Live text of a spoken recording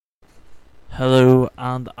Hello,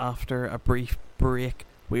 and after a brief break,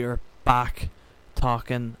 we are back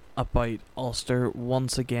talking about Ulster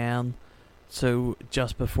once again. So,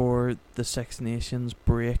 just before the Six Nations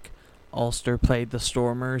break, Ulster played the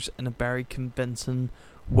Stormers in a very convincing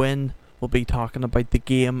win. We'll be talking about the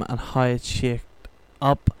game and how it shaped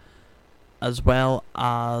up, as well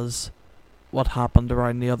as what happened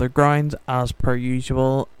around the other grounds, as per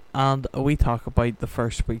usual. And we talk about the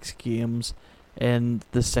first week's games in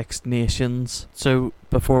the Six Nations. So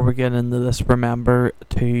before we get into this, remember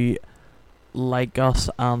to like us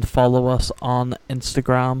and follow us on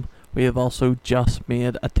Instagram. We have also just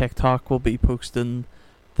made a TikTok. We'll be posting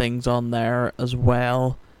things on there as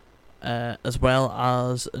well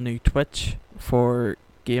as a new Twitch for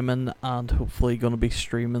gaming, and hopefully going to be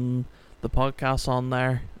streaming the podcast on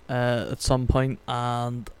there at some point.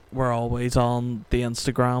 And we're always on the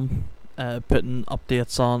Instagram, putting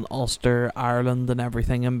updates on Ulster, Ireland and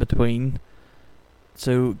everything in between.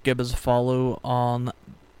 So give us a follow on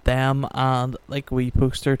them, and like we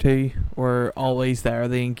post or two, we're always there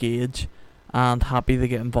to engage and happy to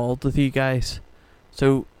get involved with you guys.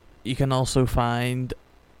 So you can also find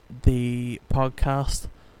the podcast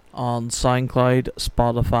on SoundCloud,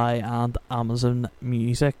 Spotify and Amazon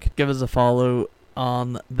Music. Give us a follow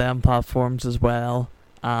on them platforms as well,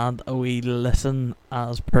 and a wee listen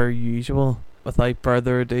as per usual. Without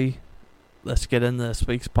further ado, let's get into this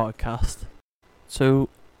week's podcast. So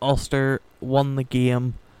Ulster won the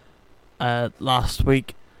game last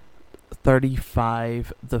week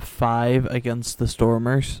 35-5 against the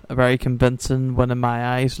Stormers. A very convincing win in my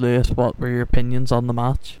eyes. Lewis, what were your opinions on the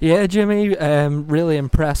match? Yeah, Jimmy, really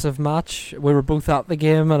impressive match. We were both at the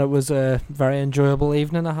game and it was a very enjoyable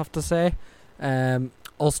evening, I have to say.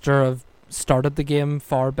 Ulster have started the game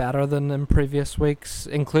far better than in previous weeks,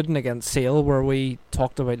 including against Sale, where we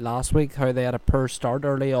talked about last week how they had a poor start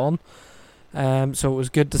early on. So it was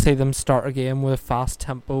good to see them start a game with a fast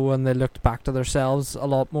tempo and they looked back to themselves a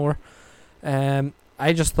lot more.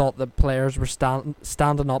 I just thought that players were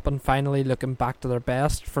standing up and finally looking back to their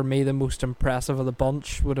best. For me, the most impressive of the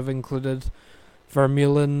bunch would have included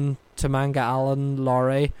Vermeulen, Tamanga Allen,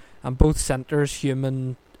 Laurie, and both centres, Hume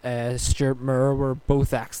and Stuart Moore, were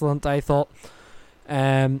both excellent, I thought.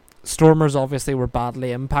 Stormers obviously were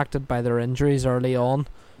badly impacted by their injuries early on,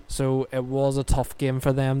 so it was a tough game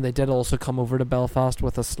for them. They did also come over to Belfast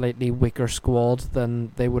with a slightly weaker squad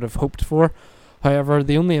than they would have hoped for. However,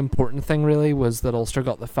 the only important thing really was that Ulster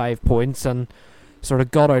got the 5 points and sort of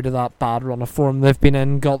got out of that bad run of form they've been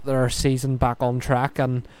in, got their season back on track,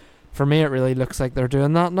 and for me it really looks like they're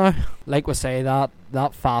doing that now. Like we say, that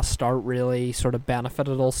fast start really sort of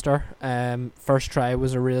benefited Ulster. First try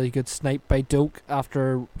was a really good snipe by Doak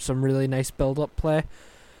after some really nice build-up play.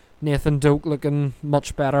 Nathan Doak looking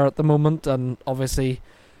much better at the moment, and obviously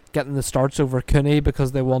getting the starts over Cooney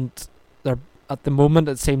because at the moment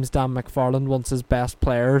it seems Dan McFarland wants his best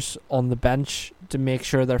players on the bench to make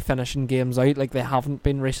sure they're finishing games out like they haven't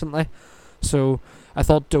been recently. So I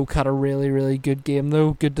thought Doak had a really, really good game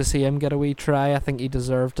though. Good to see him get a wee try. I think he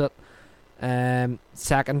deserved it.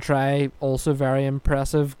 Second try, also very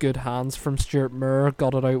impressive. Good hands from Stuart Moore.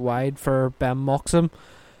 Got it out wide for Ben Moxham.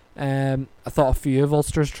 I thought a few of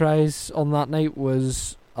Ulster's tries on that night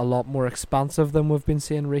was a lot more expansive than we've been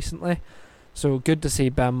seeing recently. So good to see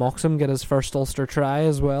Ben Moxham get his first Ulster try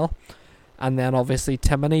as well. And then obviously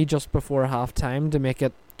Timoney just before half time to make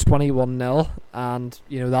it 21-0, and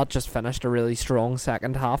that just finished a really strong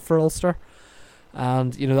second half for Ulster.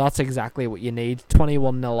 And that's exactly what you need.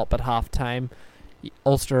 21-0 up at half time,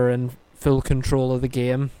 Ulster in full control of the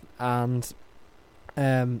game, and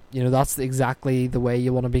that's exactly the way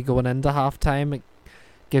you want to be going into half time. It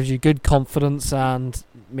gives you good confidence and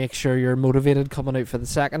make sure you're motivated coming out for the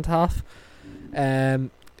second half. And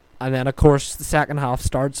then of course the second half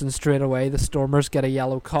starts and straight away the Stormers get a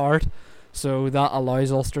yellow card, so that allows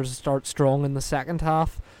Ulster to start strong in the second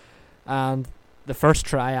half. And the first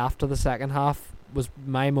try after the second half was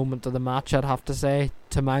my moment of the match, I'd have to say.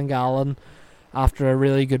 Tamanga Allen, after a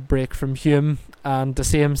really good break from Hume, and to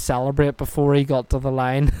see him celebrate before he got to the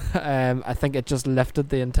line, I think it just lifted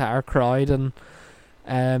the entire crowd, and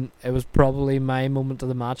it was probably my moment of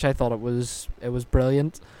the match. I thought it was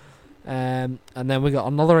brilliant. And then we got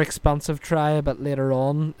another expansive try a bit later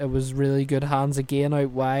on. It was really good hands again out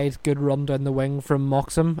wide, good run down the wing from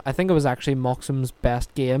Moxham. I think it was actually Moxham's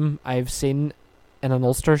best game I've seen in an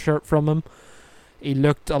Ulster shirt from him. He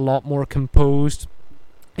looked a lot more composed,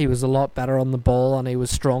 he was a lot better on the ball, and he was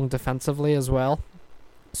strong defensively as well.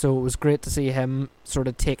 So it was great to see him sort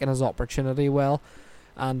of taking his opportunity well,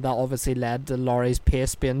 and that obviously led to Laurie's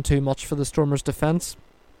pace being too much for the Stormers' defence.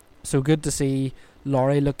 So good to see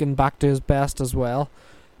Laurie looking back to his best as well.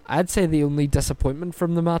 I'd say the only disappointment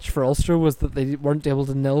from the match for Ulster was that they weren't able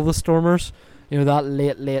to nil the Stormers. That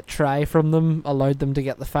late try from them allowed them to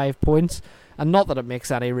get the 5 points. And not that it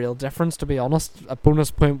makes any real difference, to be honest. A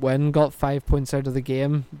bonus point win got 5 points out of the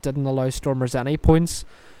game, didn't allow Stormers any points.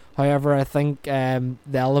 However, I think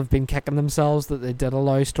they'll have been kicking themselves that they did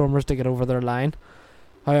allow Stormers to get over their line.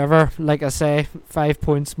 However, like I say, 5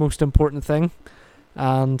 points, most important thing,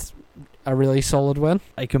 and a really solid win.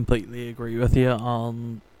 I completely agree with you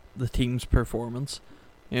on the team's performance.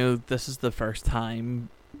 This is the first time,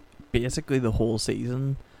 basically the whole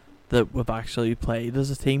season, that we've actually played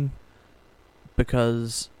as a team,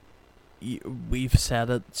 because we've said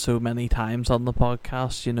it so many times on the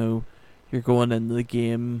podcast. You're going into the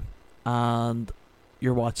game and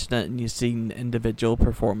you're watching it and you've seen individual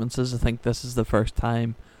performances. I think this is the first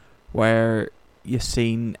time where you've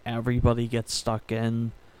seen everybody get stuck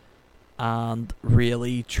in and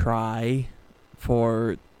really try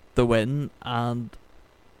for the win, and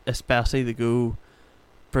especially to go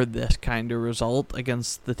for this kind of result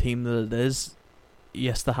against the team that it is.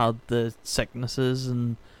 Yes, they had the sicknesses,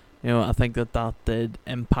 and I think that did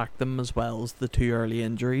impact them, as well as the 2 early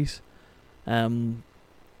injuries.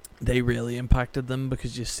 They really impacted them,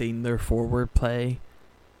 because you've seen their forward play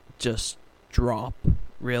just drop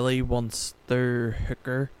really once their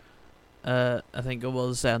hooker, I think it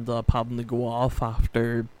was, ended up having to go off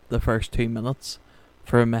after the first 2 minutes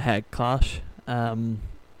from a head clash. But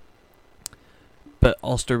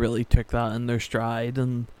Ulster really took that in their stride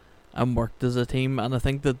and worked as a team, and I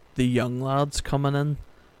think that the young lads coming in,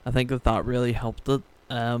 I think that really helped it.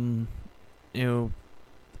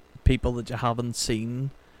 People that you haven't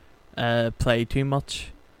seen play too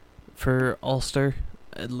much for Ulster,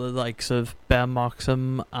 the likes of Ben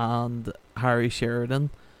Moxham and Harry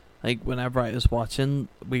Sheridan. Like, whenever I was watching,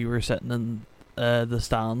 we were sitting in the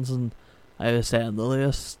stands, and I was saying to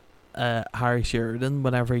Lewis, Harry Sheridan,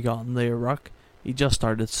 whenever he got in the ruck, he just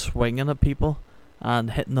started swinging at people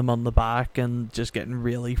and hitting them on the back and just getting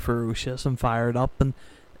really ferocious and fired up. And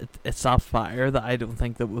it's that fire that I don't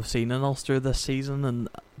think that we've seen in Ulster this season, and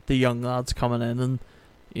the young lads coming in and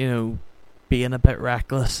being a bit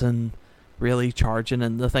reckless and really charging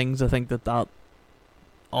into things. I think that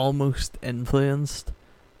almost influenced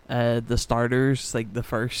the starters, like the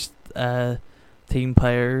first team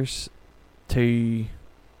players, to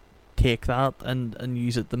take that and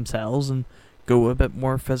use it themselves and go a bit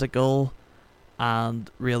more physical and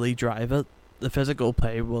really drive it. The physical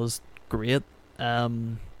play was great.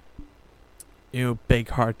 Big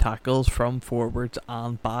hard tackles from forwards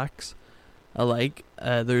and backs alike.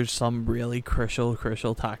 There's some really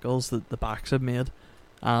crucial tackles that the backs have made,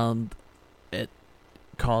 and it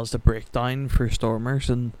caused a breakdown for Stormers,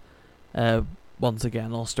 and once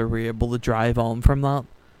again Ulster were able to drive on from that.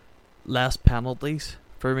 Less penalties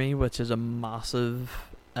for me, which is a massive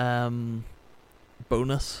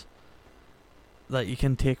bonus that you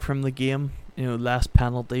can take from the game. Less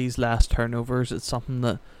penalties, less turnovers. It's something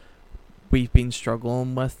that we've been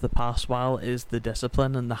struggling with the past while, is the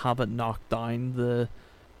discipline, and they haven't knocked down the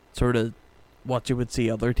sort of what you would see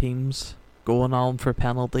other teams going on for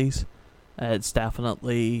penalties. It's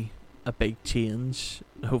definitely a big change,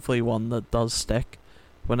 hopefully one that does stick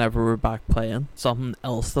whenever we're back playing. Something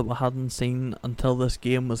else that we hadn't seen until this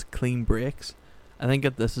game was clean breaks. I think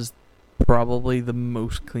that this is probably the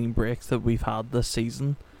most clean breaks that we've had this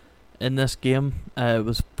season in this game. It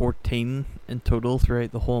was 14 in total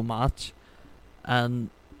throughout the whole match, and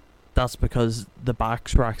that's because the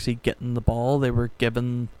backs were actually getting the ball. They were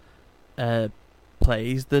given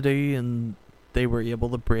plays to do, and they were able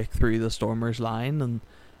to break through the Stormers line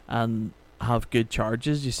and have good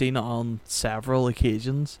charges. You've seen it on several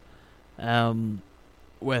occasions,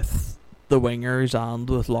 with the wingers and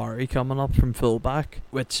with Laurie coming up from fullback,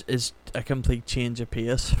 which is a complete change of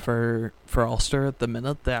pace for Ulster at the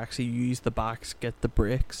minute. They actually use the backs, get the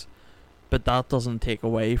breaks, but that doesn't take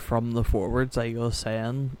away from the forwards. Like I was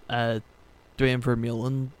saying, Dwayne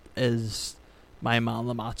Vermeulen is my man of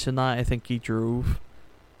the match in that. I think he drove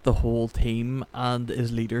the whole team, and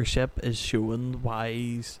his leadership is showing why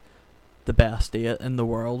he's the best 8 in the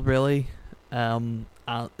world, really.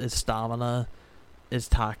 His stamina, his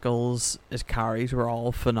tackles, his carries were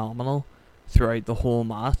all phenomenal throughout the whole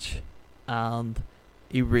match, and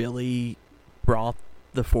he really brought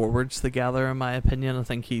the forwards together, in my opinion. I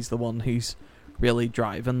think he's the one who's really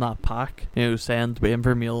driving that pack. Saying Dwayne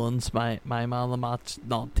Vermeulen's my man of the match,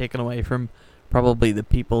 not taken away from probably the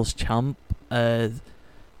people's champ,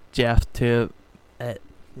 Jeff Tamanga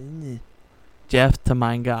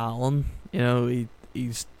Allen.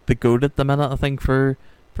 He's the GOAT at the minute, I think, for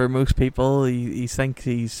for most people, he thinks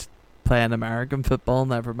he's playing American football,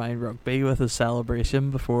 never mind rugby, with his celebration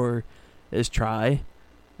before his try.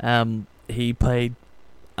 He played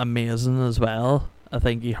amazing as well. I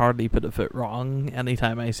think he hardly put a foot wrong.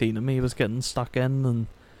 Anytime I seen him, he was getting stuck in and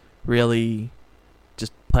really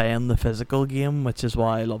just playing the physical game, which is what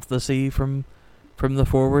I love to see from the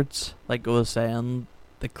forwards. Like I was saying,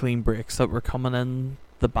 the clean breaks that were coming in,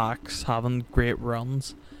 the backs having great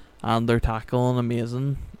runs, and they're tackling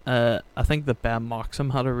amazing. I think that Ben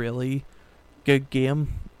Moxham had a really good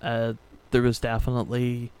game. There was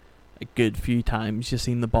definitely a good few times you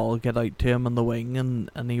seen the ball get out to him on the wing,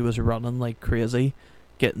 and he was running like crazy,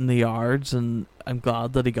 getting the yards, and I'm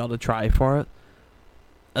glad that he got a try for it.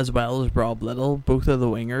 As well as Rob Little, both of the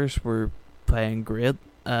wingers were playing great.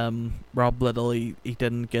 Rob Little, he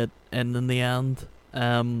didn't get in the end,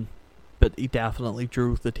 but he definitely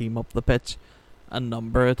drove the team up the pitch a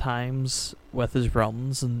number of times with his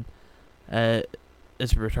runs, and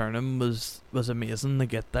his returning was amazing to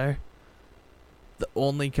get there. The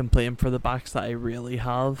only complaint for the backs that I really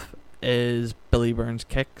have is Billy Burns'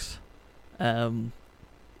 kicks.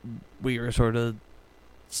 We were sort of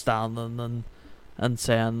standing and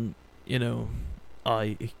saying, you know,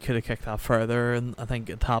 he could have kicked that further, and I think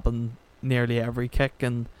it happened nearly every kick,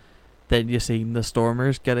 and then you seen the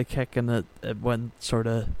Stormers get a kick and it went sort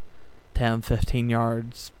of 10-15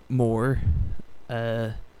 yards more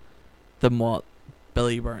than what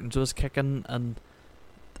Billy Burns was kicking, and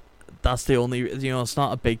that's the only, it's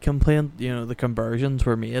not a big complaint. The conversions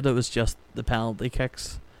were made, it was just the penalty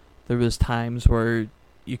kicks. There was times where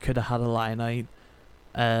you could have had a line out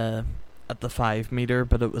at the 5 metre,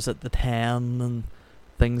 but it was at the 10 and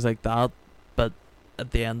things like that. But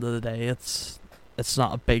at the end of the day, it's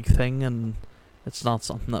not a big thing, and it's not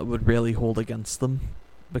something that would really hold against them,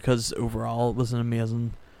 because overall it was an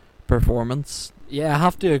amazing performance. Yeah, I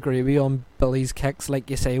have to agree with you on Billy's kicks. Like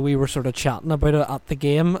you say, we were sort of chatting about it at the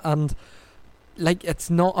game, and like, it's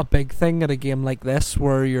not a big thing at a game like this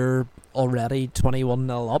where you're already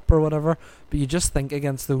 21-0 up or whatever, but you just think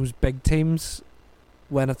against those big teams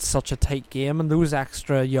when it's such a tight game, and those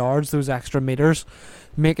extra yards, those extra metres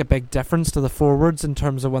make a big difference to the forwards in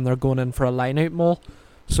terms of when they're going in for a line-out maul.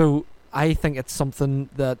 So I think it's something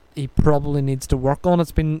that he probably needs to work on.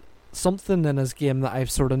 It's been something in his game that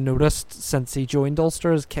I've sort of noticed since he joined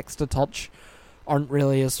Ulster. His kicks to touch aren't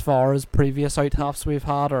really as far as previous out-halves we've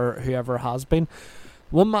had, or whoever has been.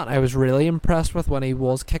 One man I was really impressed with when he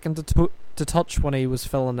was kicking to touch when he was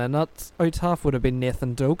filling in at out-half would have been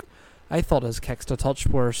Nathan Doak. I thought his kicks to touch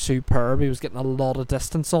were superb. He was getting a lot of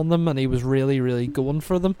distance on them, and he was really, really going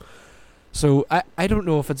for them. So I don't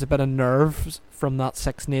know if it's a bit of nerves from that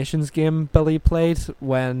Six Nations game Billy played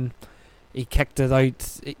when he kicked it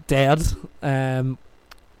out dead on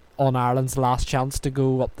Ireland's last chance to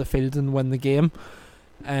go up the field and win the game.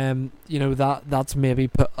 That's maybe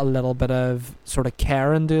put a little bit of sort of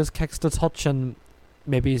care into his kicks to touch, and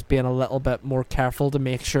maybe he's being a little bit more careful to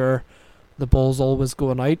make sure the ball's always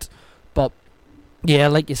going out. But yeah,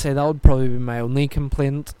 like you say, that would probably be my only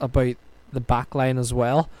complaint about the back line as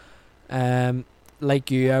well.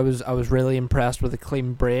 Like you, I was really impressed with the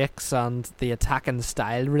clean breaks and the attacking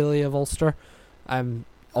style really of Ulster.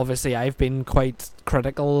 Obviously I've been quite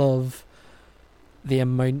critical of the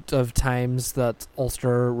amount of times that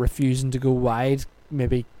Ulster refusing to go wide,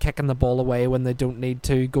 maybe kicking the ball away when they don't need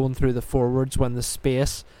to, going through the forwards when there's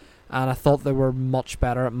space, and I thought they were much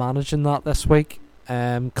better at managing that this week.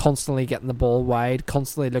 Constantly getting the ball wide,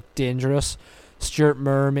 constantly looked dangerous. Stuart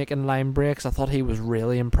Moore making line breaks, I thought he was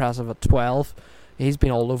really impressive at 12. He's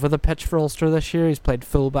been all over the pitch for Ulster this year. He's played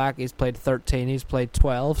fullback, he's played 13, he's played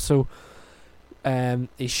 12, so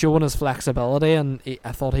he's showing his flexibility, and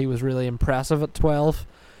I thought he was really impressive at 12.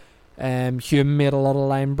 Hume made a lot of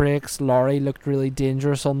line breaks. Laurie looked really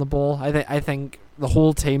dangerous on the ball. I think the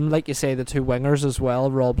whole team, like you say, the two wingers as well,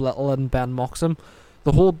 Rob Little and Ben Moxham,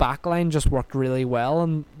 the whole back line just worked really well,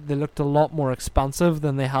 and they looked a lot more expansive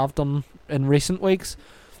than they have done in recent weeks.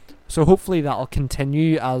 So hopefully that'll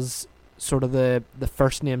continue as sort of the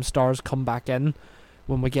first name stars come back in,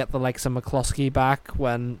 when we get the likes of McCluskey back,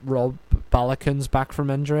 when Rob Balakun's back from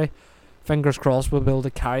injury. Fingers crossed we'll be able to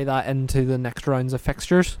carry that into the next rounds of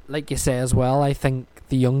fixtures. Like you say as well, I think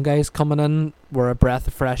the young guys coming in were a breath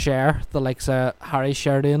of fresh air. The likes of Harry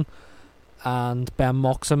Sheridan and Ben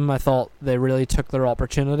Moxham, I thought they really took their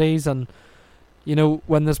opportunities. And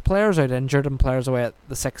when there's players out injured and players away at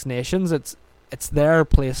the Six Nations, it's their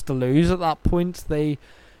place to lose at that point. They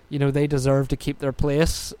deserve to keep their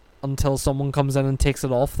place until someone comes in and takes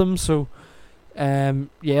it off them. So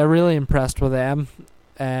really impressed with them.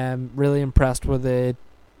 Really impressed with the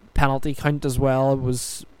penalty count as well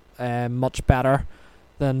was much better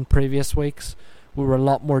than previous weeks. We were a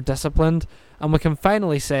lot more disciplined, and we can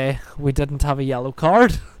finally say we didn't have a yellow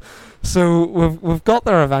card. So we've got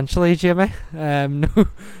there eventually, Jamie.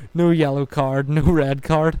 No yellow card, no red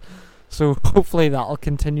card. So hopefully that'll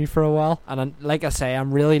continue for a while. And like I say,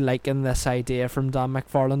 I'm really liking this idea from Dan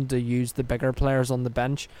McFarland to use the bigger players on the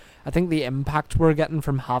bench. I think the impact we're getting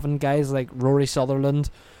from having guys like Rory Sutherland,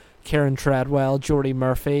 Kieran Treadwell, Jordy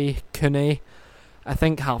Murphy, Cooney, I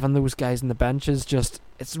think having those guys on the bench is just,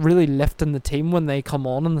 it's really lifting the team when they come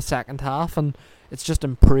on in the second half, and it's just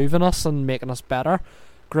improving us and making us better.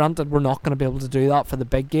 Granted, we're not going to be able to do that for the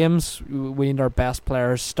big games. We need our best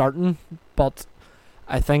players starting, but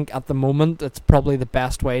I think at the moment it's probably the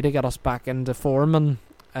best way to get us back into form, and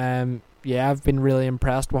I've been really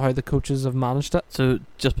impressed with how the coaches have managed it. So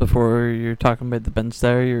just before you're talking about the bench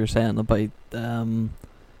there, you were saying about no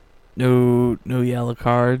yellow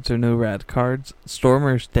cards or no red cards.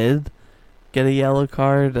 Stormers did get a yellow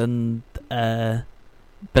card, and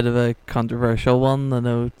bit of a controversial one. I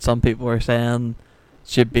know some people were saying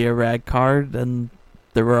should be a red card, and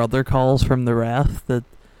there were other calls from the ref that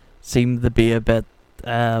seemed to be a bit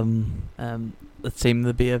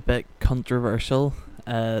controversial,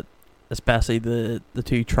 especially the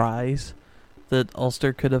two tries that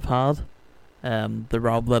Ulster could have had. The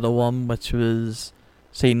Rob Little one, which was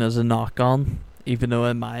seen as a knock-on, even though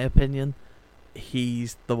in my opinion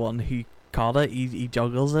he's the one who caught it. He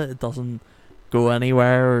juggles it. It doesn't go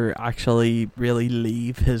anywhere or actually really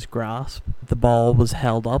leave his grasp. The ball was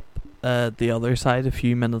held up the other side a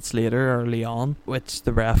few minutes later, early on, which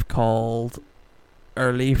the ref called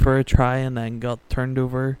early for a try and then got turned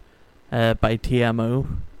over by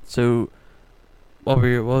TMO. So what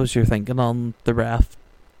was your thinking on the ref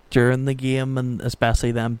during the game, and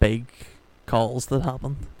especially them big calls that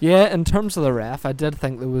happened? Yeah, in terms of the ref, I did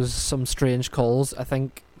think there was some strange calls. I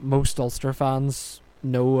think most Ulster fans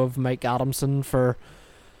know of Mike Adamson for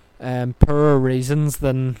poorer reasons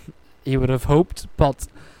than he would have hoped, but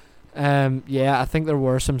I think there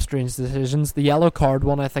were some strange decisions. The yellow card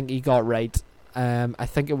one, I think he got right. I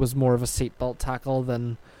think it was more of a seatbelt tackle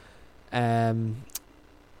than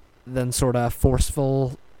sort of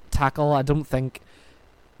forceful tackle. I don't think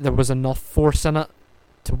there was enough force in it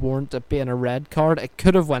to warrant it being a red card. It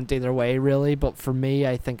could have went either way, really, but for me,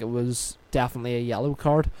 I think it was definitely a yellow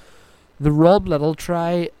card. The Rob Little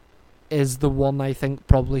try is the one I think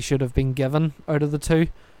probably should have been given out of the two.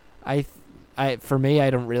 For me,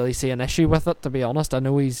 I don't really see an issue with it, to be honest. I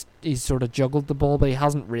know he's sort of juggled the ball, but he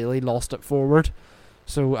hasn't really lost it forward.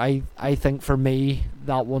 So I think for me,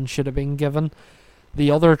 that one should have been given.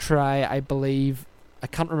 The other try, I believe, I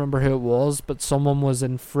can't remember who it was, but someone was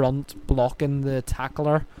in front blocking the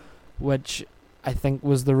tackler, which I think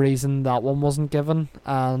was the reason that one wasn't given,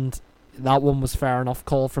 and that one was fair enough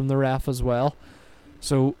call from the ref as well.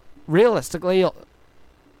 So realistically, a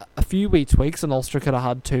few wee tweaks and Ulster could have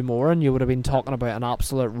had two more, and you would have been talking about an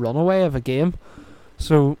absolute runaway of a game.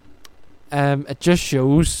 So it just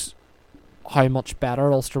shows how much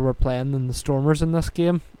better Ulster were playing than the Stormers in this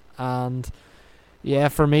game. And yeah,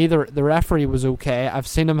 for me, the referee was okay. I've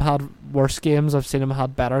seen him had worse games, I've seen him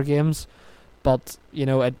had better games, but you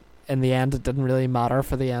know, in the end it didn't really matter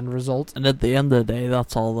for the end result. And at the end of the day,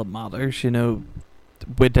 that's all that matters. You know,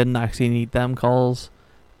 we didn't actually need them calls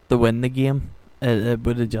to win the game. It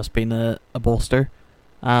would have just been a bolster.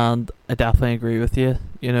 And I definitely agree with you.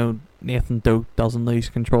 You know, Nathan Doak doesn't lose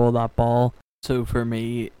control of that ball. So for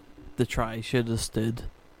me, the try should have stood.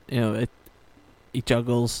 You know, he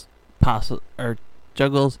juggles,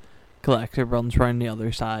 collective runs around the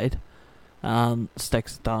other side and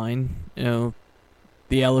sticks it down. You know,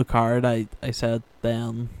 the yellow card, I said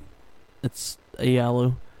then it's a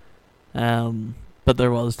yellow. But there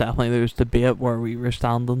was debate where we were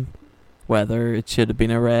standing, whether it should have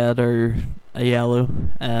been a red or a yellow.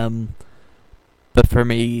 But for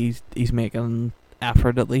me, he's making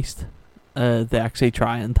effort at least. They actually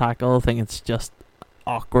try and tackle. I think it's just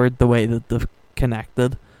awkward the way that they've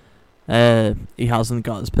connected. He hasn't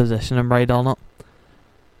got his positioning right on it.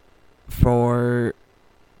 For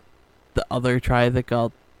the other try that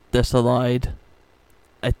got disallowed,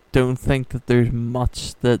 I don't think that there's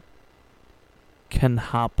much that can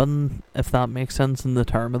happen, if that makes sense, in the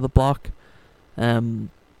term of the block. I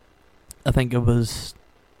think it was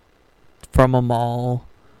from a maul,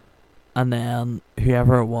 and then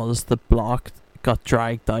whoever it was that blocked got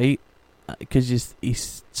dragged out because he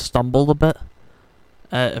stumbled a bit.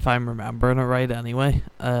 If I'm remembering it right, anyway,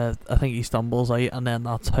 I think he stumbles out, and then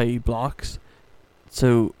that's how he blocks.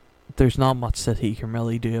 So there's not much that he can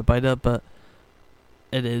really do about it, but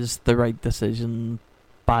it is the right decision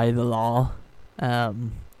by the law. But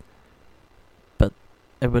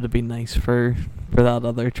it would have been nice for that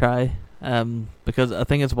other try. Because I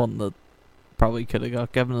think it's one that probably could have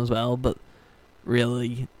got given as well, but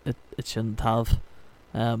really it shouldn't have.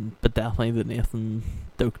 But definitely the Nathan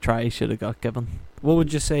Doak try should have got given. What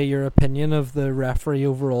would you say your opinion of the referee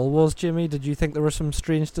overall was, Jimmy? Did you think there were some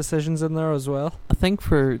strange decisions in there as well? I think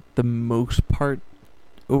for the most part,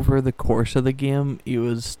 over the course of the game, he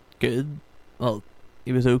was good. Well,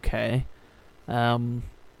 he was okay.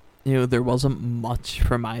 There wasn't much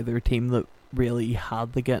from either team that really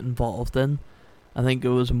had to get involved in. I think it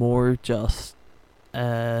was more just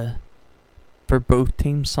for both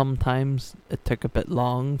teams. Sometimes it took a bit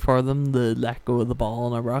long for them to let go of the ball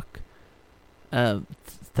on a ruck.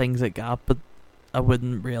 Things like that, but I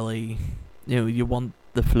wouldn't really, you want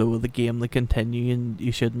the flow of the game to continue, and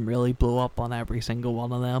you shouldn't really blow up on every single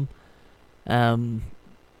one of them.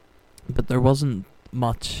 But there wasn't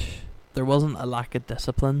a lack of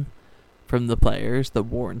discipline from the players that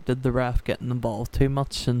warranted the ref getting involved too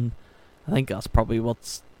much, and I think that's probably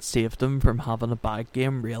what's saved him from having a bad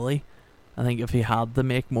game, really. I think if he had to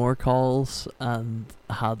make more calls and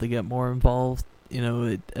had to get more involved,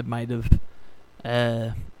 it might have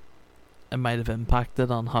impacted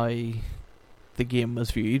on how the game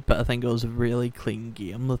was viewed. But I think it was a really clean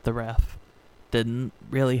game that the ref didn't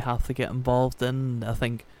really have to get involved in. I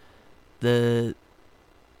think the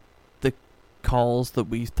calls that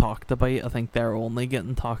we've talked about, I think they're only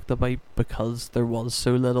getting talked about because there was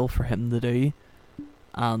so little for him to do,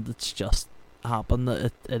 and it's just happened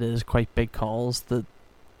that it is quite big calls that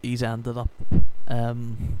he's ended up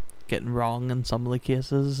getting wrong in some of the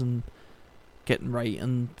cases and getting right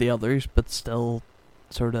in the others, but still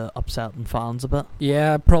sort of upsetting fans a bit.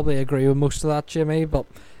 Yeah, I probably agree with most of that, Jimmy, but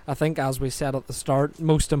I think as we said at the start,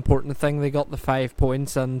 most important thing, they got the 5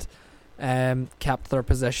 points and kept their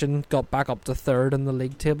position, got back up to third in the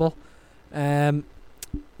league table. Now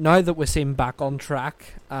that we seem back on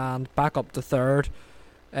track and back up to third,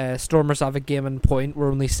 Stormers have a game in point.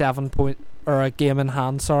 We're only a game in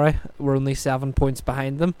hand. Sorry, we're only 7 points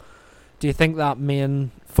behind them. Do you think that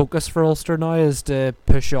main focus for Ulster now is to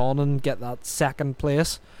push on and get that second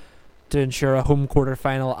place to ensure a home quarter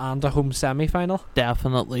final and a home semi final?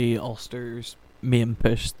 Definitely Ulster's main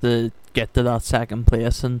push to get to that second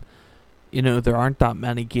place, and there aren't that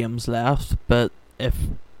many games left, but if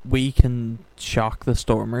we can shock the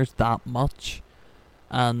Stormers that much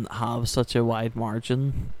and have such a wide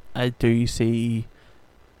margin, I do see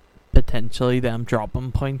potentially them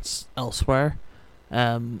dropping points elsewhere.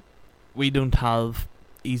 We don't have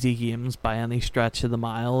easy games by any stretch of the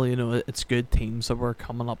mile. It's good teams that we're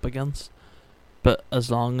coming up against, but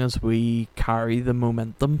as long as we carry the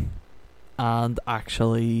momentum and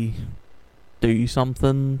actually do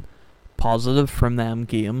something positive from them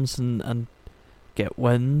games and get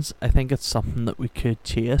wins, I think it's something that we could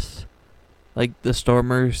chase. Like the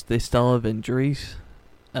Stormers, they still have injuries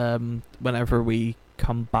whenever we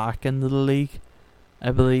come back into the league,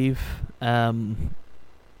 I believe, and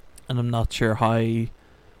I'm not sure how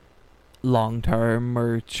long term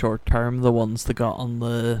or short term the ones that got on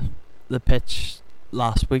the pitch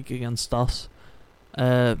last week against us,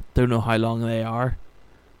 don't know how long they are,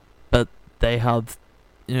 but they have,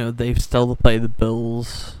 they've still to play the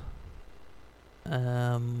Bills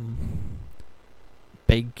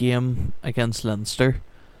big game against Leinster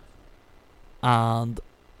and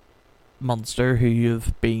Munster, who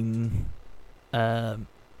have been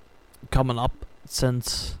coming up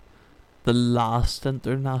since the last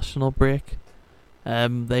international break.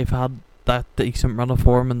 They've had that decent run of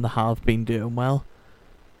form and they have been doing well.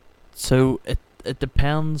 So it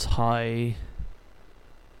depends how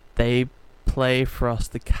they play for us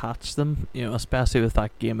to catch them, especially with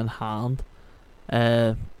that game in hand.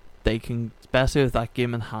 Especially with that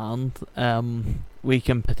game in hand, we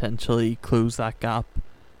can potentially close that gap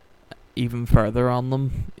even further on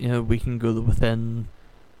them. We can go to within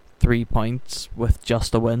 3 points with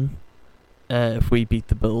just a win if we beat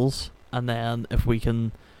the Bulls, and then if we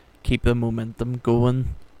can keep the momentum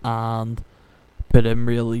going and put in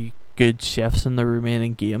really good shifts in the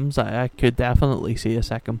remaining games, I could definitely see a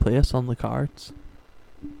second place on the cards.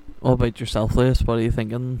 What about yourself, Lewis? What are you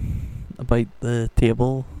thinking about the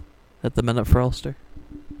table at the minute for Ulster?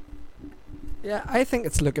 Yeah, I think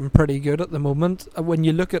it's looking pretty good at the moment. When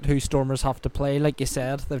you look at who Stormers have to play, like you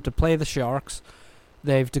said, they have to play the Sharks,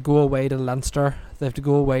 they have to go away to Leinster, they have to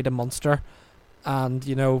go away to Munster, and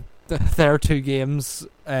their 2 games,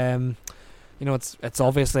 it's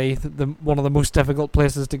obviously one of the most difficult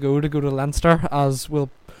places to go to Leinster, as we'll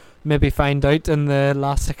maybe find out in the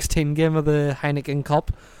last 16 game of the Heineken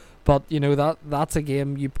Cup. But that's a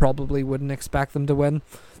game you probably wouldn't expect them to win.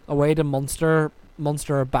 Away to Munster.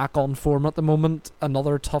 Munster are back on form at the moment.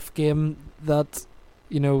 Another tough game that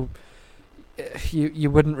you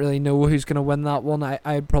wouldn't really know who's going to win that one.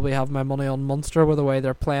 I'd probably have my money on Munster with the way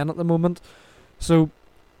they're playing at the moment. So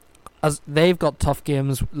as they've got tough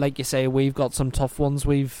games, like you say, we've got some tough ones.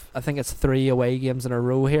 I think it's 3 away games in a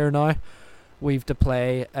row here now. We've to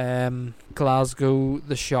play Glasgow,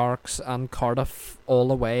 the Sharks and Cardiff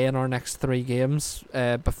all away in our next 3 games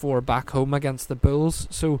before back home against the Bulls.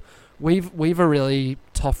 So we've a really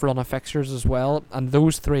tough run of fixtures as well, and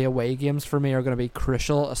those 3 away games for me are going to be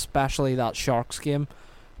crucial, especially that Sharks game,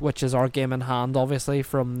 which is our game in hand, obviously,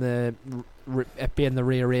 from it being the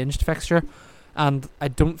rearranged fixture. And I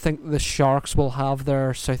don't think the Sharks will have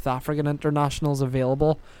their South African internationals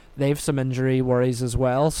available. They've some injury worries as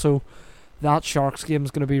well, so that Sharks game is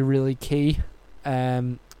going to be really key.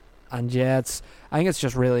 And yeah, I think it's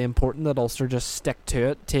just really important that Ulster just stick to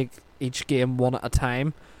it, take each game one at a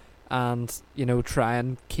time, and try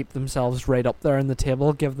and keep themselves right up there in the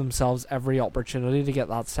table, give themselves every opportunity to get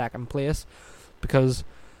that second place. Because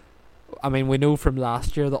we know from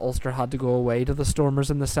last year that Ulster had to go away to the Stormers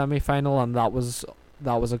in the semi-final, and that was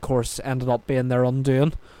of course ended up being their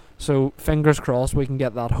undoing. So fingers crossed we can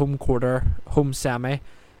get that home semi,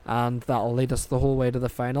 and that'll lead us the whole way to the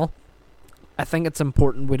final. I think it's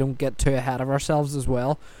important we don't get too ahead of ourselves as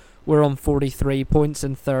well. We're on 43 points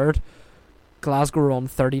in third. Glasgow are on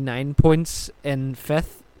 39 points in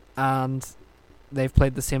fifth, and they've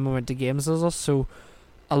played the same amount of games as us. So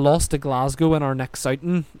a loss to Glasgow in our next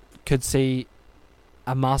outing could see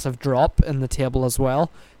a massive drop in the table as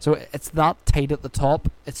well. So it's that tight at the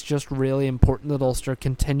top. It's just really important that Ulster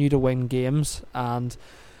continue to win games and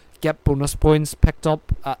get bonus points picked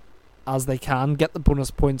up as they can, get the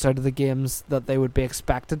bonus points out of the games that they would be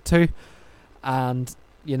expected to, and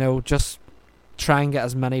just try and get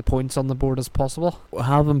as many points on the board as possible. We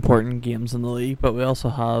have important games in the league, but we also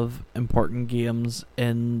have important games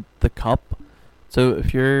in the cup. So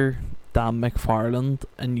if you're Dan McFarland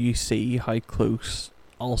and you see how close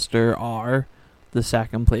Ulster are the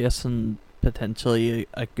second place and potentially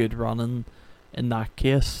a good run in that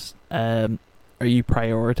case, are you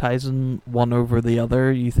prioritising one over the other?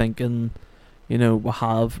 Are you thinking, we'll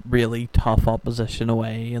have really tough opposition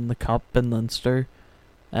away in the cup in Leinster?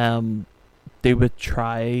 They would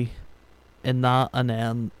try in that, and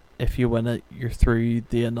then if you win it, you're through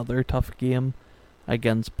the another tough game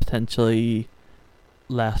against potentially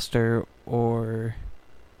Leicester or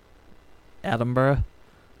Edinburgh.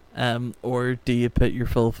 Or do you put your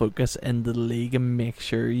full focus into the league and make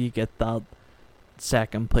sure you get that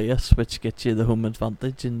second place, which gets you the home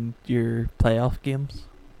advantage in your playoff games?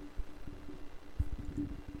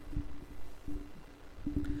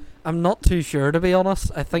 I'm not too sure, to be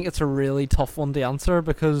honest. I think it's a really tough one to answer,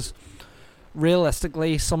 because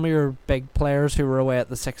realistically some of your big players who were away at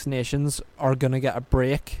the Six Nations are going to get a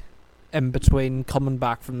break in between coming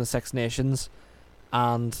back from the Six Nations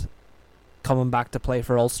and coming back to play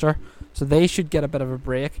for Ulster, so they should get a bit of a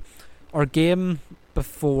break. Our game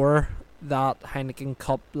before that Heineken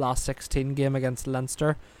Cup last 16 game against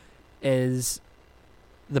Leinster is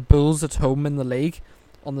the Bulls at home in the league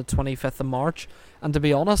on the 25th of March, and to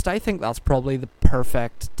be honest, I think that's probably the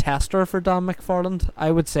perfect tester for Dan McFarland.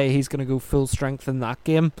 I would say he's going to go full strength in that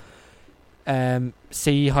game,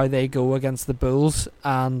 see how they go against the Bulls,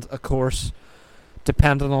 and of course,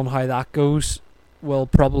 depending on how that goes, will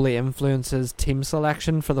probably influence his team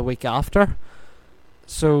selection for the week after.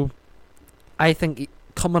 So I think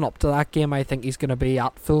coming up to that game, I think he's going to be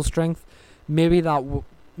at full strength. Maybe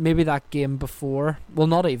that game before, well,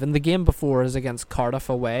 not even, the game before is against Cardiff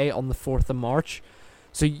away on the 4th of March.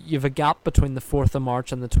 So you've a gap between the 4th of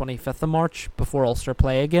March and the 25th of March before Ulster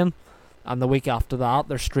play again. And the week after that,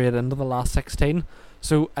 they're straight into the last 16.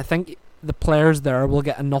 So I think the players there will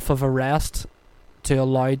get enough of a rest to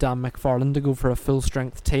allow Dan McFarland to go for a full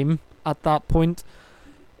strength team at that point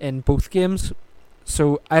in both games.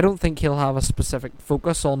 So I don't think he'll have a specific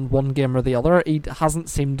focus on one game or the other. He hasn't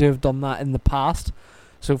seemed to have done that in the past.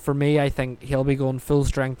 So for me, I think he'll be going full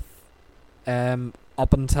strength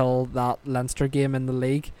up until that Leinster game in the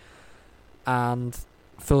league, and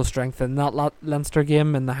full strength in that Leinster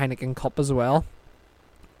game in the Heineken Cup as well.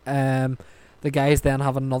 The guys then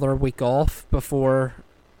have another week off before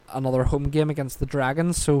another home game against the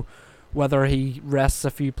Dragons, so whether he rests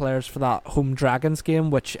a few players for that home Dragons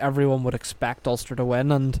game, which everyone would expect Ulster to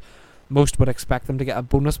win, and most would expect them to get a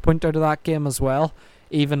bonus point out of that game as well,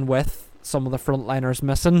 even with some of the frontliners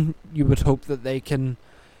missing, you would hope that they can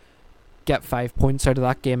get 5 points out of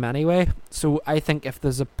that game anyway. So I think if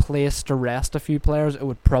there's a place to rest a few players, it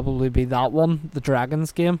would probably be that one, the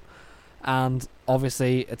Dragons game. And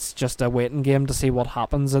obviously it's just a waiting game to see what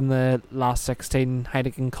happens in the last 16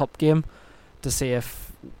 Heineken Cup game, to see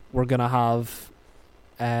if we're going to have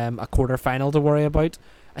a quarter-final to worry about.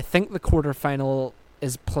 I think the quarter-final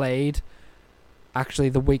is played actually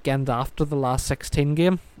the weekend after the last 16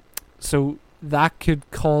 game, so that could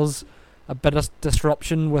cause a bit of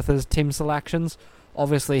disruption with his team selections.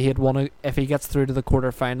 Obviously he'd want to, if he gets through to the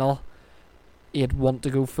quarter-final, he'd want to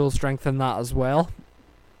go full strength in that as well.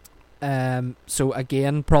 So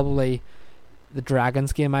again, probably the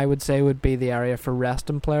Dragons game, I would say, would be the area for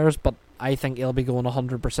resting players, but I think he'll be going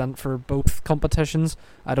 100% for both competitions.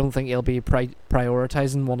 I don't think he'll be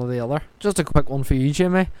prioritising one or the other. Just a quick one for you,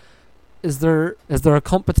 Jamie. Is there a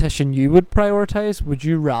competition you would prioritise? Would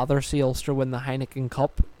you rather see Ulster win the Heineken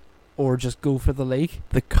Cup or just go for the league?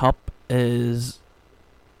 The Cup is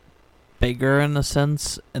bigger in a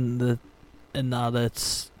sense, in that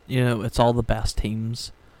it's, you know, it's all the best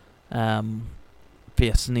teams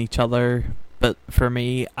facing each other. But for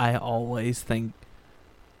me, I always think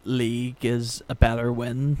league is a better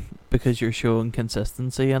win because you're showing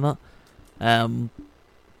consistency in it.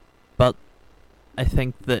 But I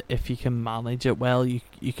think that if you can manage it well, you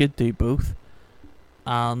could do both.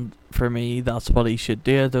 And for me, that's what he should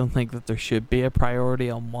do. I don't think that there should be a priority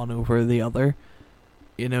on one over the other.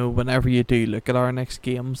 You know, whenever you do look at our next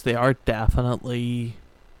games, they are definitely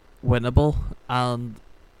winnable, and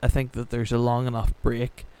I think that there's a long enough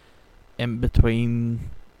break in between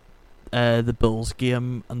the Bulls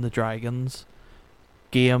game and the Dragons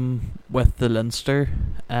game with the Leinster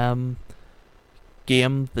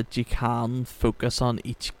game, that you can focus on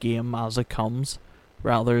each game as it comes,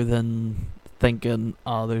 rather than thinking,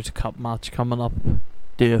 oh, there's a cup match coming up,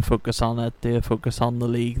 do you focus on it, do you focus on the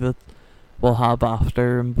league that we'll have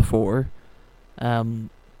after and before.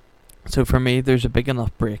 So for me, there's a big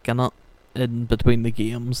enough break in it, in between the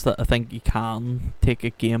games, that I think you can take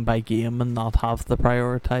it game by game and not have to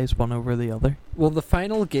prioritise one over the other. Well, the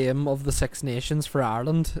final game of the Six Nations for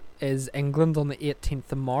Ireland is England on the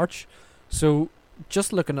 18th of March. So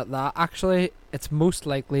just looking at that, actually, it's most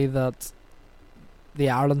likely that the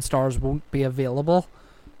Ireland Stars won't be available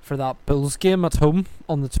for that Bulls game at home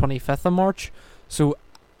on the 25th of March. So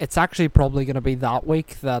it's actually probably going to be that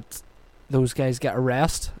week that those guys get a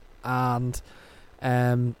rest, and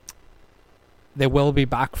they will be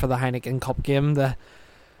back for the Heineken Cup game. The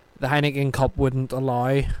Heineken Cup wouldn't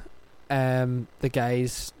allow the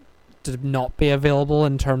guys to not be available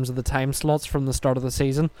in terms of the time slots from the start of the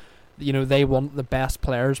season. You know, they want the best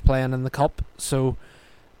players playing in the Cup, so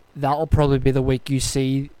that'll probably be the week you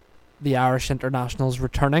see the Irish internationals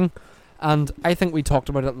returning. And I think we talked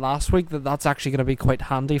about it last week, that that's actually going to be quite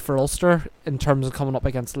handy for Ulster in terms of coming up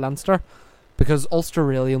against Leinster, because Ulster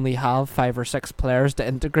really only have 5 or 6 players to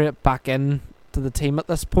integrate back in to the team at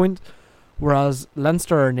this point, whereas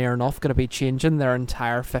Leinster are near enough going to be changing their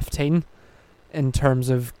entire 15 in terms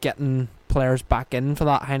of getting players back in for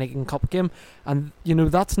that Heineken Cup game. And you know,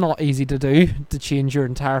 that's not easy to do, to change your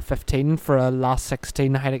entire 15 for a last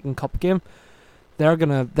 16 Heineken Cup game. They're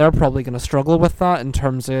probably gonna struggle with that in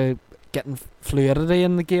terms of getting fluidity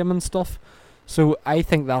in the game and stuff. So I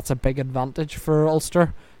think that's a big advantage for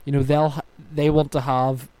Ulster. You know, they want to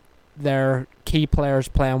have their key players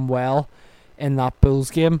playing well in that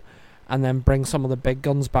Bulls game, and then bring some of the big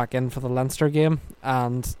guns back in for the Leinster game,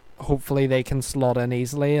 and hopefully they can slot in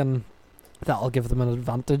easily, and that'll give them an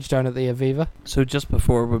advantage down at the Aviva. So just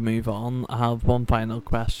before we move on, I have one final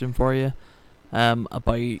question for you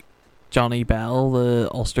about Johnny Bell, the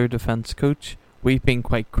Ulster defence coach. We've been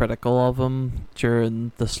quite critical of him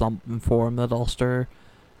during the slump in form that Ulster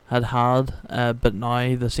had, but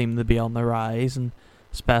now they seem to be on the rise, and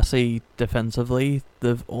especially defensively,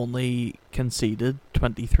 they've only conceded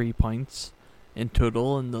 23 points in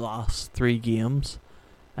total in the last 3 games,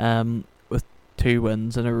 with 2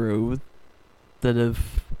 wins in a row that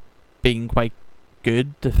have been quite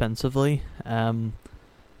good defensively,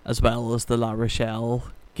 as well as the La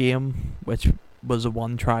Rochelle game, which was a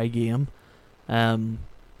 1-try game, and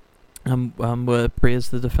we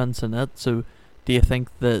praised the defence in it. So do you think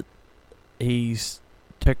that he's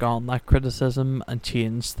took on that criticism and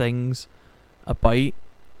changed things about,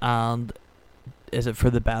 and is it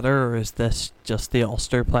for the better, or is this just the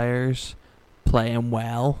Ulster players playing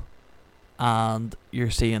well and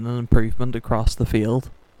you're seeing an improvement across the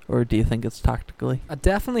field, or do you think it's tactically? I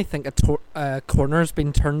definitely think a corner's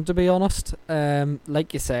been turned, to be honest.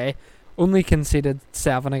 Like you say, only conceded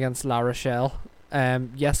 7 against La Rochelle.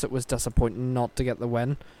 Yes, it was disappointing not to get the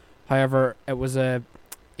win. However, it was a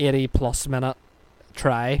 80 plus minute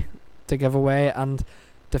try to give away, and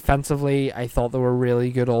defensively I thought they were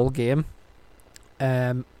really good all game.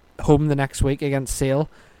 Home the next week against Sale,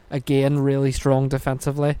 again really strong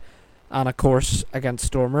defensively, and of course against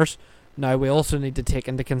Stormers. Now we also need to take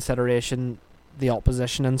into consideration the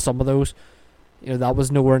opposition in some of those. That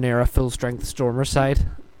was nowhere near a full strength Stormers side.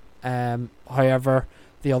 However,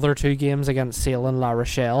 the other two games against Sale and La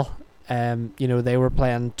Rochelle, they were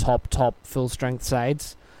playing top full strength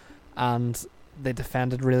sides, and they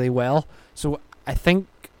defended really well. So I think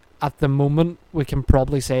at the moment we can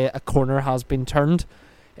probably say a corner has been turned.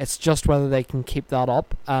 It's just whether they can keep that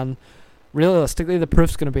up, and realistically the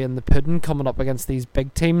proof's going to be in the pudding coming up against these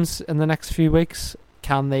big teams in the next few weeks.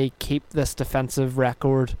 Can they keep this defensive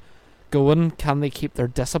record going? Can they keep their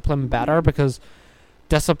discipline better? Because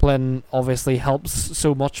discipline obviously helps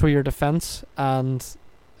so much with your defence, and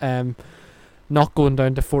not going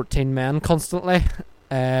down to 14 men constantly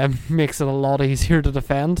makes it a lot easier to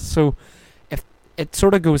defend. So if it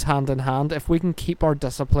sort of goes hand in hand, if we can keep our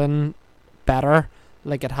discipline better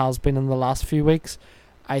like it has been in the last few weeks,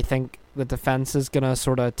 I think the defence is going to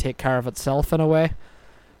sort of take care of itself in a way.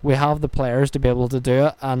 We have the players to be able to do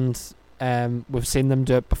it, and we've seen them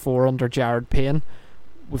do it before under Jared Payne.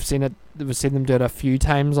 We've seen them do it a few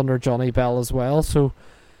times under Johnny Bell as well. So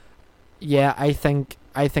yeah, I think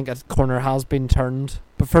a corner has been turned.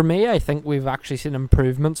 But for me, I think we've actually seen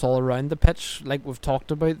improvements all around the pitch. Like we've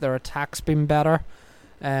talked about, their attack's been better.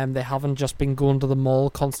 They haven't just been going to the maul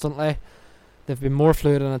constantly. They've been more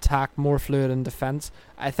fluid in attack, more fluid in defence.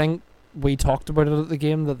 I think we talked about it at the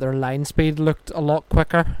game that their line speed looked a lot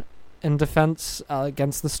quicker in defence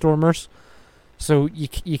against the Stormers. So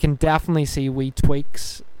you can definitely see wee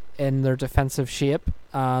tweaks in their defensive shape,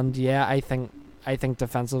 and yeah, I think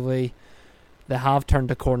defensively they have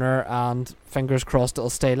turned a corner, and fingers crossed it'll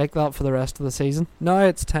stay like that for the rest of the season. Now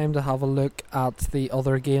it's time to have a look at the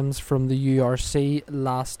other games from the URC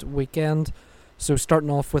last weekend. So starting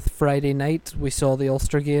off with Friday night, we saw the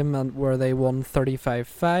Ulster game and where they won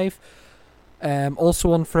 35-5.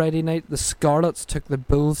 Also on Friday night, the Scarlets took the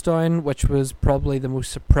Bulls down, which was probably the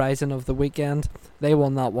most surprising of the weekend. They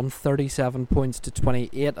won that one 37 points to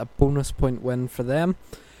 28, a bonus point win for them.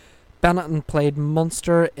 Benetton played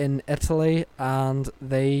Munster in Italy, and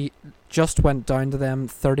they just went down to them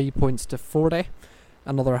 30 points to 40,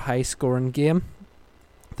 another high scoring game.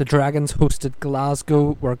 The Dragons hosted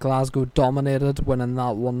Glasgow, where Glasgow dominated, winning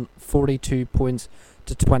that one 42 points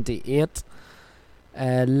to 28.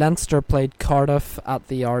 Leinster played Cardiff at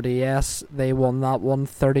the RDS. They won that one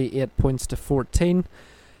 38 points to 14.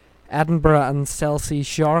 Edinburgh and Chelsea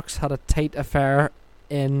Sharks had a tight affair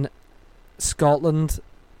in Scotland.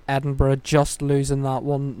 Edinburgh just losing that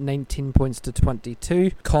one 19 points to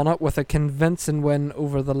 22. Connacht with a convincing win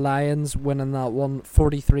over the Lions, winning that one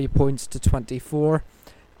 43 points to 24.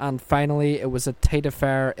 And finally, it was a tight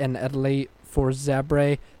affair in Italy for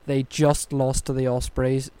Zebre. They just lost to the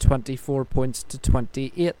Ospreys 24 points to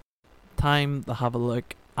 28. Time to have a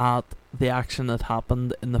look at the action that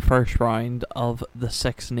happened in the first round of the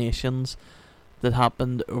Six Nations that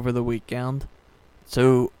happened over the weekend.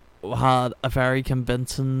 So we had a very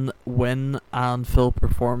convincing win and full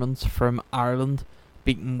performance from Ireland,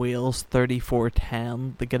 beating Wales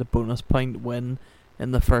 34-10 to get a bonus point win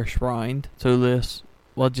in the first round. So Lewis,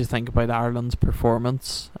 what did you think about Ireland's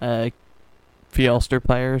performance? Few Ulster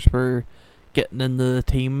players were getting into the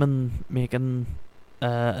team and making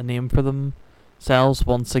a name for themselves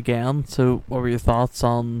once again. So what were your thoughts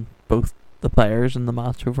on both the players and the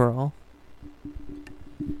match overall?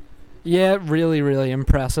 Yeah, really, really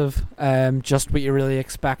impressive. Just what you really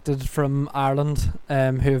expected from Ireland, who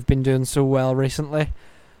have been doing so well recently.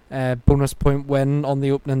 Bonus point win on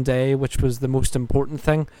the opening day, which was the most important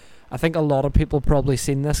thing. I think a lot of people probably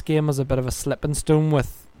seen this game as a bit of a slipping stone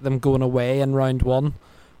with them going away in round one,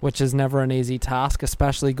 which is never an easy task,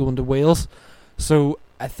 especially going to Wales. So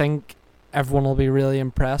I think everyone will be really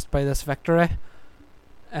impressed by this victory.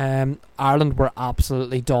 Ireland were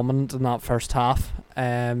absolutely dominant in that first half.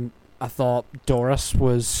 I thought Doris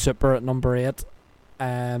was super at number 8.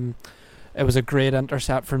 It was a great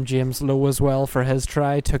intercept from James Lowe as well for his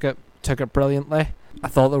try. Took it brilliantly. I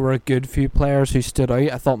thought there were a good few players who stood out.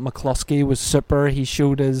 I thought McCluskey was super. He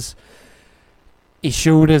showed his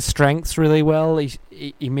strengths really well.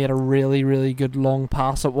 He made a really, really good long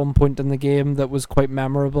pass at one point in the game that was quite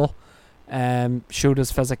memorable. Showed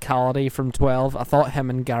his physicality from 12. I thought him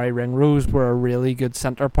and Gary Ringrose were a really good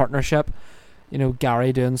centre partnership. You know,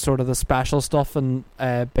 Gary doing sort of the special stuff, and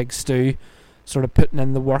Big Stu sort of putting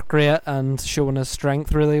in the work rate and showing his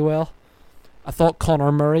strength really well. I thought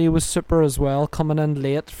Conor Murray was super as well, coming in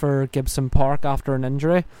late for Gibson Park after an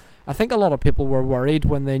injury. I think a lot of people were worried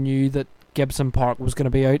when they knew that Gibson Park was going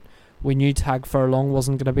to be out. We knew Tag Furlong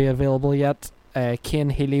wasn't going to be available yet.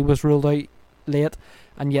 Kane Healy was ruled out late,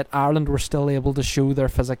 and yet Ireland were still able to show their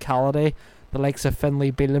physicality. The likes of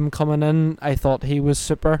Finlay Bealham coming in, I thought he was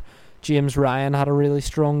super. James Ryan had a really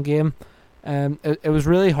strong game. It was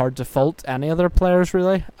really hard to fault any other players,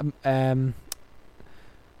 really.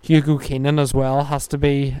 Hugo Keenan as well has to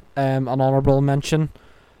be an honourable mention,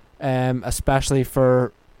 especially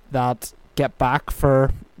for that get back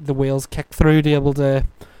for the Wales kick through to be able to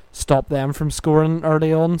stop them from scoring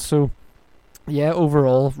early on. So yeah,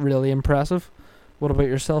 overall really impressive. What about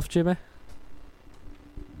yourself, Jimmy?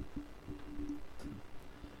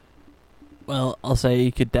 Well, I'll say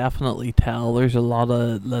you could definitely tell there's a lot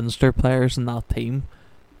of Leinster players in that team.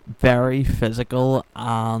 Very physical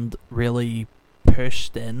and really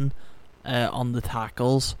pushed in on the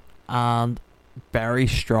tackles, and very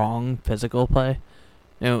strong physical play.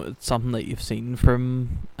 You know, it's something that you've seen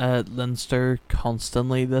from Leinster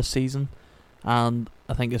constantly this season, and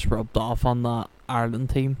I think it's rubbed off on that Ireland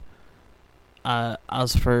team.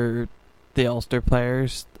 As for the Ulster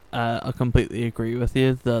players, I completely agree with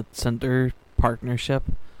you that centre partnership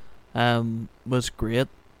was great,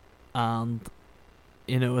 and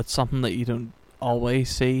you know, it's something that you don't always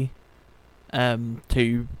see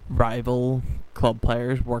two rival club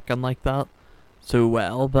players working like that so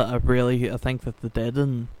well, but I think that they did,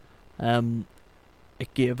 and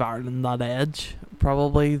it gave Ireland that edge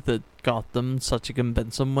probably that got them such a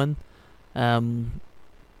convincing win. The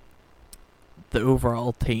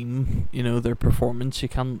overall team, you know, their performance, you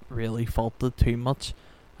can't really fault it too much.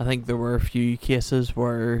 I think there were a few cases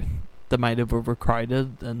where they might have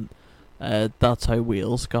overcrowded, and that's how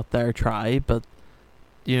Wales got their try, but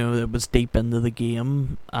you know, it was deep into the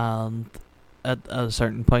game, and at a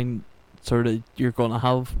certain point sort of you're going to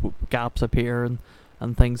have gaps appear and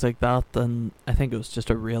things like that, and I think it was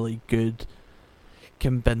just a really good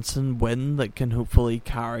convincing win that can hopefully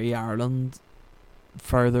carry Ireland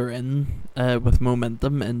further in with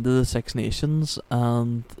momentum into the Six Nations,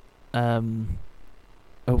 and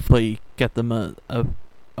hopefully get them a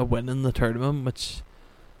win in the tournament, which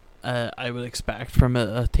I would expect from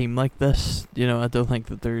a team like this. You know, I don't think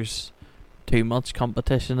that there's too much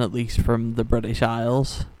competition, at least from the British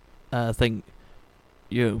Isles. I think,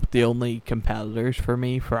 you know, the only competitors for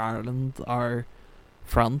me for Ireland are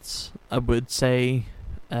France. I would say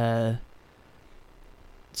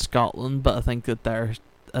Scotland, but I think that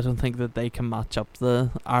I don't think that they can match up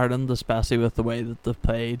the Ireland, especially with the way that they've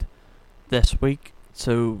played this week.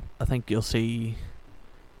 So I think you'll see,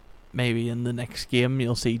 maybe in the next game,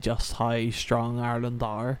 you'll see just how strong Ireland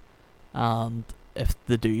are, and if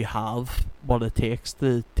they do have what it takes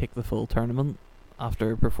to take the full tournament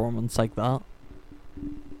after a performance like that.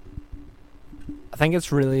 I think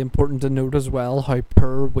it's really important to note as well how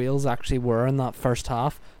poor Wales actually were in that first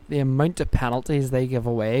half. The amount of penalties they give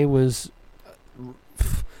away was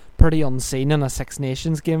pretty unseen in a Six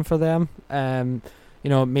Nations game for them. You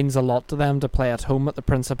know, it means a lot to them to play at home at the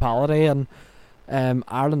Principality, and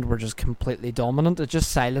Ireland were just completely dominant. It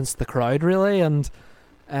just silenced the crowd, really, and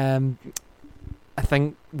I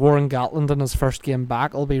think Warren Gatland in his first game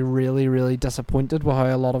back will be really, really disappointed with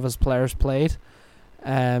how a lot of his players played.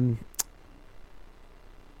 Their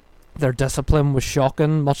discipline was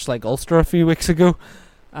shocking, much like Ulster a few weeks ago,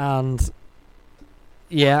 and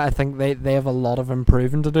yeah, I think they have a lot of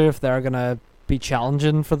improving to do if they're going to be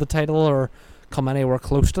challenging for the title or come anywhere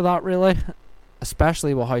close to that, really.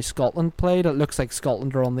 Especially with how Scotland played. It looks like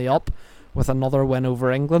Scotland are on the up with another win over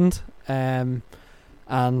England. And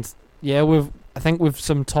yeah, I think we've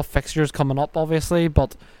some tough fixtures coming up, obviously,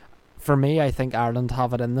 but for me, I think Ireland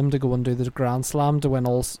have it in them to go and do the Grand Slam to win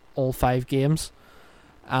all 5 games.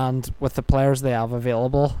 And with the players they have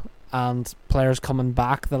available and players coming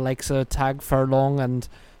back, the likes of Tag Furlong and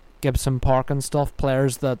Gibson Park and stuff,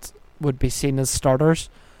 players that would be seen as starters,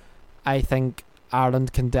 I think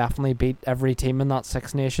Ireland can definitely beat every team in that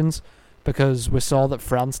Six Nations, because we saw that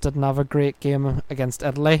France didn't have a great game against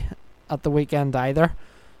Italy at the weekend either.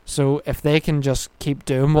 So if they can just keep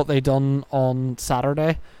doing what they done on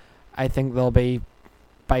Saturday, I think they'll be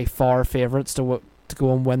by far favourites to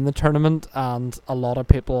go and win the tournament, and a lot of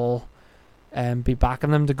people be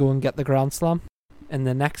backing them to go and get the Grand Slam. In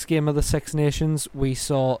the next game of the Six Nations, we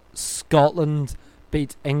saw Scotland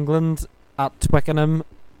beat England at Twickenham,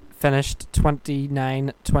 finished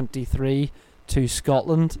 29-23 to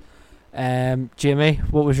Scotland. Jamie,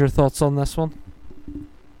 what was your thoughts on this one?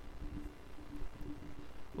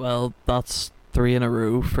 Well, that's 3 in a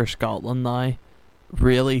row for Scotland now.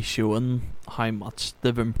 really showing how much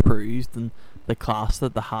they've improved and the class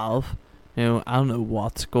that they have. I don't know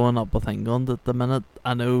what's going up with England at the minute.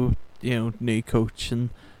 I know, new coach and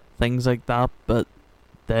things like that, but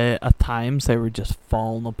at times they were just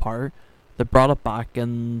falling apart. They brought it back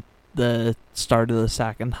in the start of the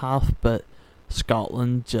second half, but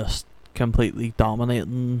Scotland just completely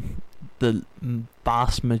dominating the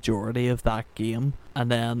vast majority of that game. And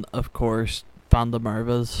then, of course, Van der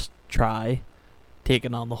Merwe's try,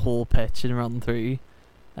 taking on the whole pitch and running through,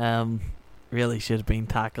 really should have been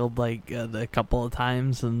tackled a couple of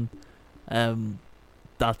times, and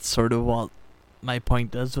that's sort of what my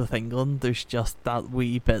point is with England. There's just that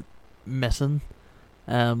wee bit missing,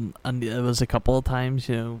 and it was a couple of times,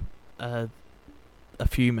 a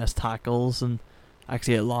few missed tackles, and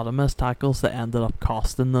actually a lot of missed tackles that ended up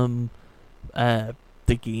costing them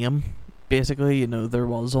the game. Basically, there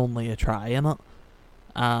was only a try in it,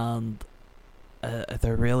 and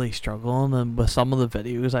they're really struggling. And with some of the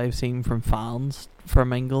videos I've seen from fans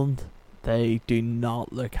from England, they do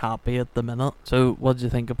not look happy at the minute. So what do you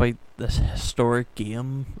think about this historic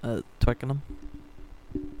game at Twickenham?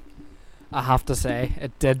 I have to say,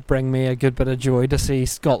 it did bring me a good bit of joy to see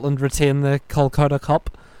Scotland retain the Calcutta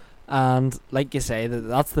Cup. And like you say,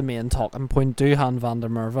 that's the main talking point. Duhan van der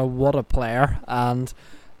Merwe, what a player. And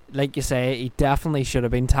like you say, he definitely should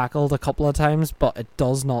have been tackled a couple of times, but it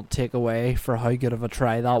does not take away for how good of a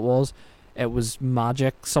try that was. It was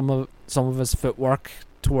magic. Some of his footwork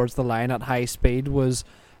towards the line at high speed was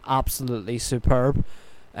absolutely superb.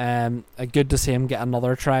 Good to see him get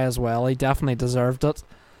another try as well. He definitely deserved it.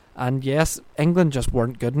 And yes, England just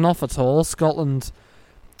weren't good enough at all. Scotland,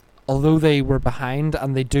 although they were behind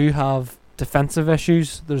and they do have defensive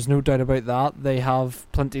issues, there's no doubt about that. They have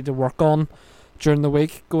plenty to work on during the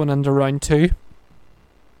week going into round 2.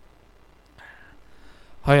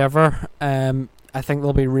 However, I think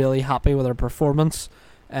they'll be really happy with their performance.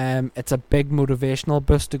 It's a big motivational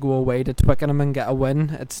boost to go away to Twickenham and get a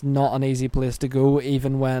win. It's not an easy place to go,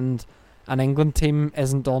 even when an England team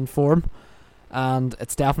isn't on form. And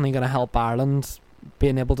it's definitely going to help Ireland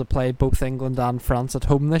being able to play both England and France at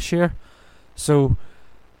home this year. So,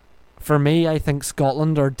 for me, I think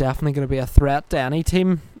Scotland are definitely going to be a threat to any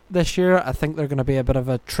team this year. I think they're going to be a bit of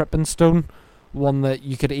a tripping stone, one that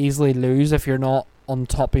you could easily lose if you're not on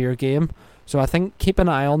top of your game. So I think keep an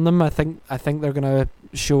eye on them. I think they're going to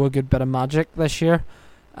show a good bit of magic this year.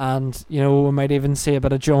 And, we might even see a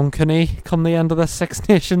bit of John Cooney come the end of the Six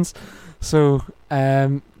Nations. So,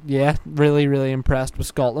 really, really impressed with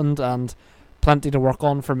Scotland, and plenty to work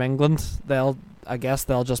on from England. I guess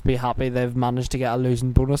they'll just be happy they've managed to get a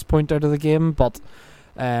losing bonus point out of the game, but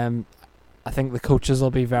I think the coaches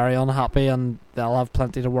will be very unhappy, and they'll have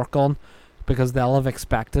plenty to work on, because they'll have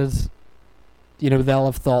expected, they'll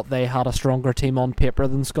have thought they had a stronger team on paper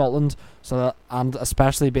than Scotland, and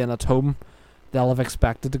especially being at home, they'll have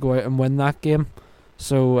expected to go out and win that game.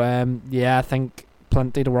 So I think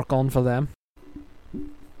plenty to work on for them.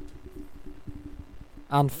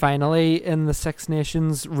 And finally, in the Six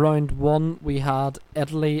Nations round 1, we had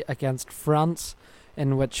Italy against France,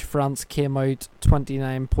 in which France came out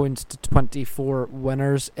 29 points to 24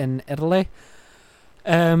 winners in Italy.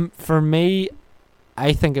 For me,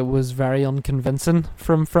 I think it was very unconvincing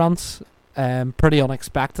from France. Pretty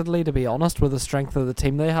unexpectedly, to be honest, with the strength of the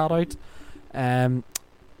team they had out.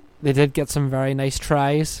 They did get some very nice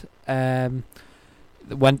tries.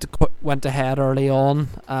 Went ahead early on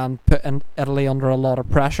and put Italy under a lot of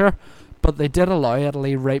pressure, but they did allow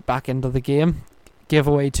Italy right back into the game, gave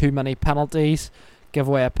away too many penalties, gave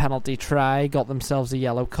away a penalty try, got themselves a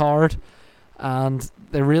yellow card, and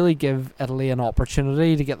they really give Italy an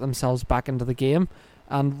opportunity to get themselves back into the game.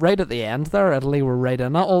 And right at the end there, Italy were right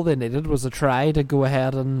in it. All they needed was a try to go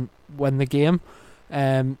ahead and win the game.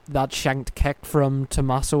 That shanked kick from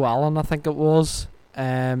Tommaso Allen, I think it was,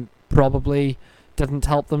 probably didn't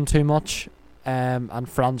help them too much, and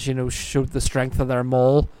France, showed the strength of their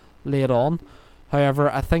maul late on.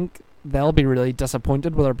 However, I think they'll be really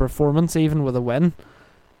disappointed with their performance, even with a win.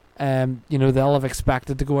 They'll have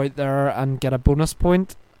expected to go out there and get a bonus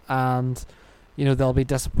point, and they'll be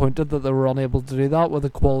disappointed that they were unable to do that with the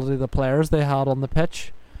quality of the players they had on the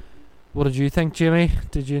pitch. What did you think, Jamie?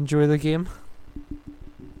 Did you enjoy the game?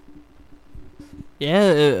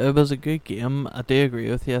 Yeah, it was a good game. I do agree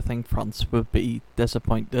with you. I think France would be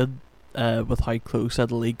disappointed with how close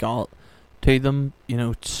Italy got to them.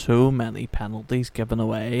 So many penalties given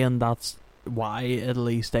away, and that's why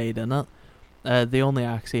Italy stayed in it. They only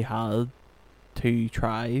actually had 2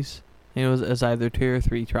 tries. It was either 2 or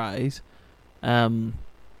 3 tries. And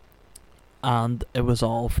it was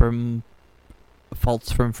all from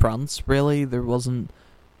faults from France, really. There wasn't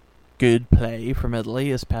good play from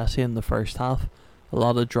Italy, especially in the first half. A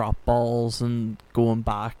lot of drop balls and going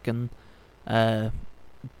back, and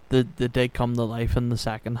they did come to life in the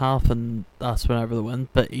second half, and that's whenever they win.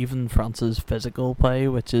 But even France's physical play,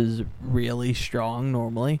 which is really strong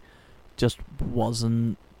normally, just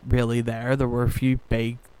wasn't really there. There were a few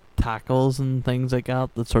big tackles and things like that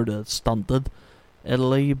sort of stunted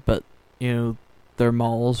Italy, but their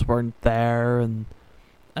mauls weren't there, and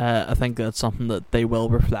I think that's something that they will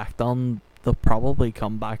reflect on. They'll probably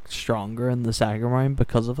come back stronger in the second round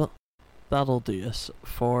because of it. That'll do us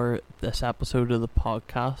for this episode of the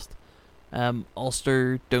podcast.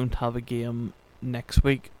 Ulster don't have a game next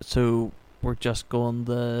week, so we're just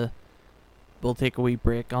we'll take a wee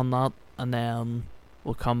break on that, and then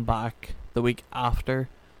we'll come back the week after.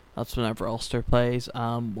 That's whenever Ulster plays.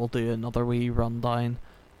 We'll do another wee rundown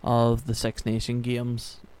of the Six Nation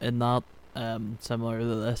games in that, similar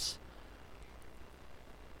to this.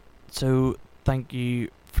 So thank you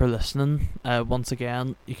for listening. Once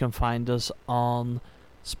again, you can find us on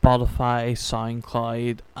Spotify,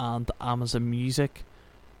 SoundCloud, and Amazon Music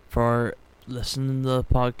for listening to the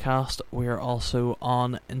podcast. We are also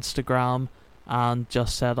on Instagram and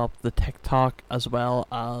just set up the TikTok as well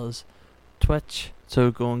as Twitch, so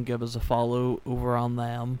go and give us a follow over on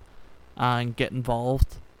them and get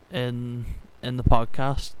involved in the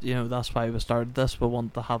podcast. That's why we started this. We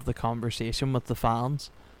want to have the conversation with the fans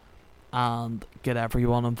and get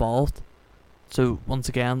everyone involved. So once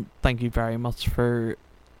again, thank you very much for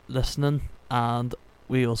listening, and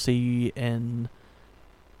we will see you in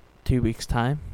 2 weeks' time.